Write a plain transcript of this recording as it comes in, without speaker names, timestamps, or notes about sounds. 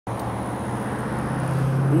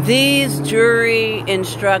These jury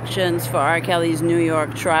instructions for R. Kelly's New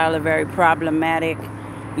York trial are very problematic.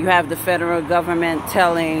 You have the federal government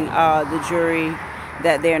telling the jury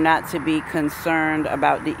that they're not to be concerned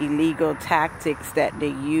about the illegal tactics that they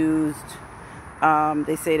used.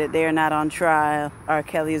 They say that they're not on trial. R.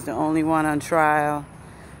 Kelly is the only one on trial.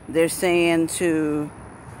 They're saying to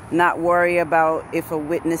not worry about if a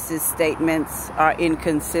witness's statements are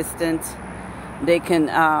inconsistent. They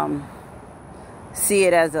can see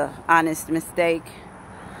it as an honest mistake.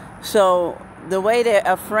 So the way they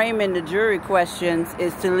are framing the jury questions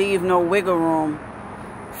is to leave no wiggle room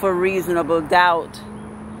for reasonable doubt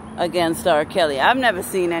against R. Kelly. I've never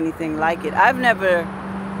seen anything like it. I've never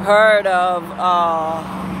heard of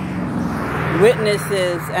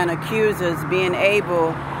witnesses and accusers being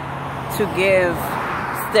able to give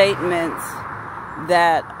statements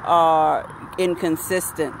that are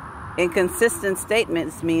inconsistent. Inconsistent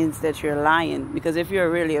statements means that you're lying, because if you're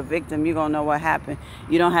really a victim, you're gonna know what happened.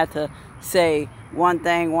 You don't have to say one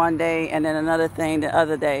thing one day and then another thing the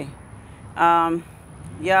other day.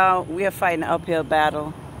 Y'all, we are fighting an uphill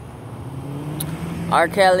battle. R.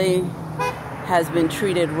 Kelly has been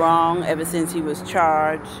treated wrong ever since he was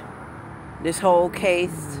charged. This whole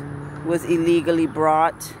case was illegally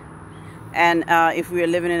brought, and if we were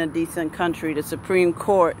living in a decent country, the Supreme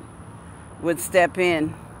Court would step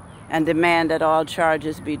in and demand that all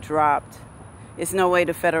charges be dropped. It's no way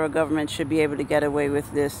the federal government should be able to get away with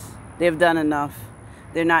this. They've done enough.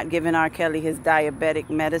 They're not giving R. Kelly his diabetic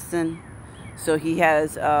medicine, so he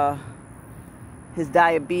has his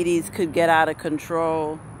diabetes could get out of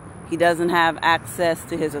control. He doesn't have access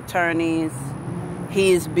to his attorneys.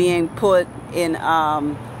 He is being put in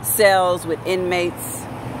cells with inmates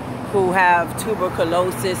who have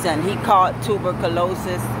tuberculosis, and he caught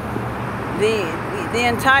tuberculosis. The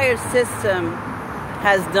entire system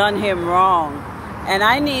has done him wrong, and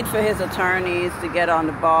I need for his attorneys to get on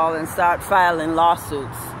the ball and start filing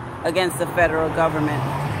lawsuits against the federal government.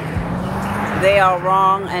 They are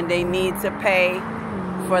wrong, and they need to pay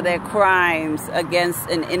for their crimes against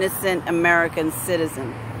an innocent American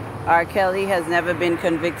citizen. R. Kelly has never been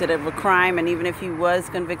convicted of a crime, and even if he was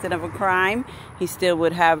convicted of a crime, he still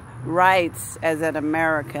would have rights as an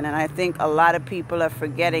American, and I think a lot of people are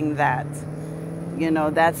forgetting that. You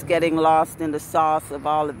know, that's getting lost in the sauce of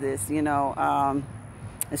all of this. You know,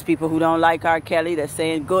 there's people who don't like R. Kelly. They're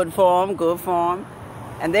saying good for him,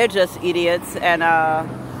 and they're just idiots, and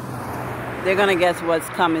they're gonna guess what's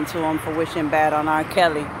coming to them for wishing bad on R.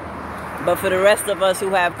 Kelly. But for the rest of us who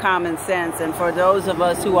have common sense, and for those of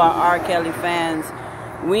us who are R. Kelly fans,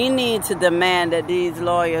 we need to demand that these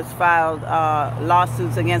lawyers filed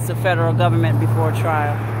lawsuits against the federal government before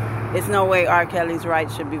trial. It's no way R. Kelly's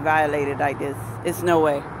rights should be violated like this. It's no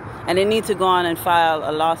way. And they need to go on and file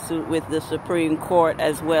a lawsuit with the Supreme Court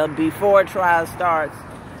as well before trial starts,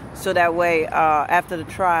 so that way after the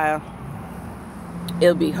trial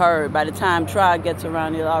it'll be heard. By the time trial gets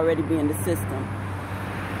around, it'll already be in the system.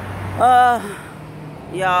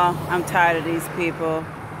 Y'all, I'm tired of these people.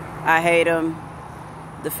 I hate them.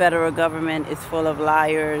 The federal government is full of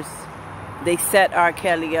liars. They set R.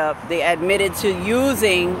 Kelly up. They admitted to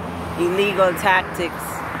using illegal tactics,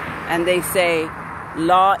 and they say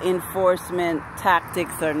law enforcement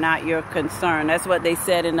tactics are not your concern. That's what they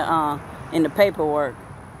said in the paperwork.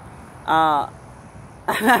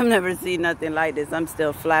 I've never seen nothing like this. I'm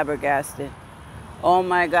still flabbergasted. Oh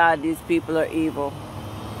my God, these people are evil.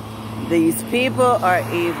 These people are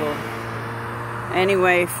evil.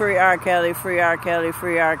 Anyway, free R. Kelly, free R. Kelly,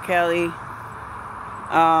 free R. Kelly.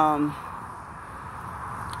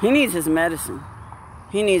 He needs his medicine.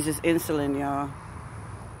 He needs his insulin, y'all.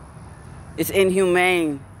 It's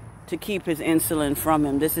inhumane to keep his insulin from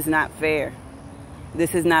him. This is not fair.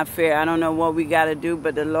 This is not fair. I don't know what we got to do,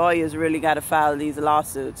 but the lawyers really got to file these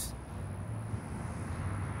lawsuits.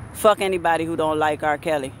 Fuck anybody who don't like R.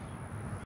 Kelly.